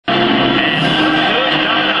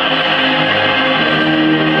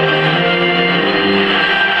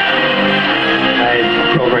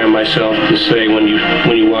to say when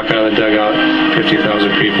you walk out of the dugout,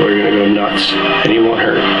 50,000 people are going to go nuts, and you won't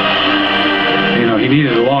hurt. You know, he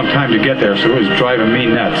needed a long time to get there, so it was driving me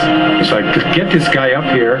nuts. It's like, get this guy up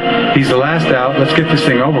here. He's the last out. Let's get this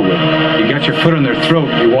thing over with. You got your foot on their throat.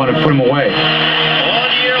 You want to put him away. All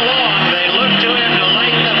year long, they looked to him to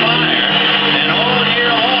light the fire, and all year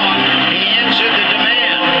long, he answered the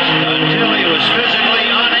demands until he was physically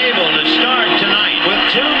unable to start tonight with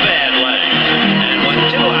 2 bad legs. And with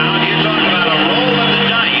 2 out, you talk about a roll of the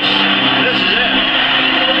dice. This is it.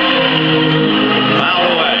 Foul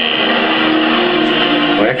away.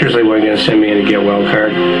 Eckersley wasn't going to send me in to get wild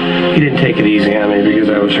card. He didn't take it easy on me because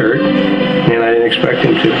I was hurt, and I didn't expect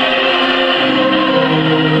him to.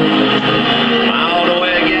 Fouled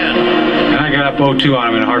away again. And I got up 0-2 on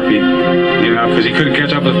him in a heartbeat, you know, because he couldn't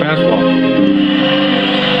catch up with the fastball.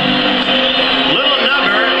 Little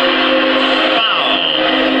number, foul.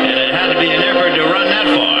 And it had to be an effort to run that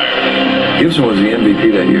far. Gibson was the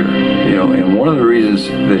MVP that year, you know, and one of the reasons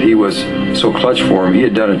that he was so clutch for him, he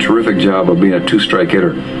had done a terrific job of being a 2-strike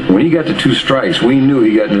hitter. When he got to 2 strikes, we knew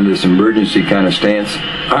he got into this emergency kind of stance.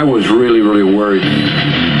 I was really, really worried.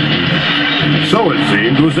 So it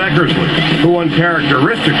seemed was Eckersley, who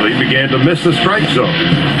uncharacteristically began to miss the strike zone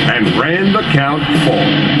and ran the count full.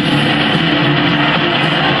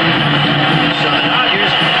 So the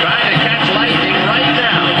Dodgers trying to catch lightning right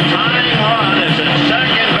now. Tying run is at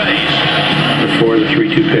second base. Before the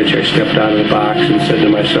 3-2 pitch, I stepped out of the box and said to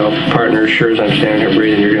myself, partner, as sure as I'm standing here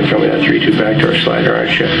breathing, you're going to throw me that 3-2 backdoor slider,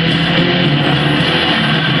 aren't you?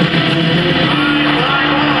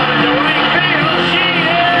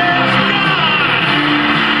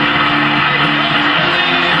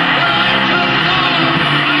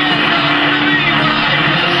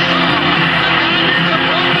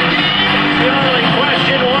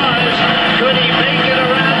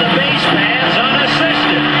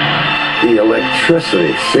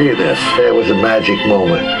 Electricity. See this. It was a magic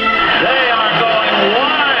moment. They are going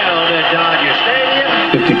wild at Dodger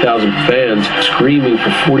Stadium. 50,000 fans screaming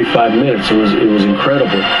for 45 minutes. It was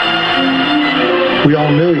incredible. We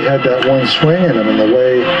all knew he had that one swing in him, and the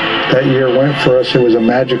way that year went for us, it was a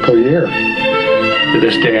magical year. To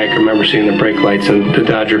this day, I can remember seeing the brake lights in the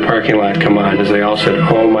Dodger parking lot come on as they all said,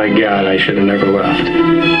 "Oh my God, I should have never left."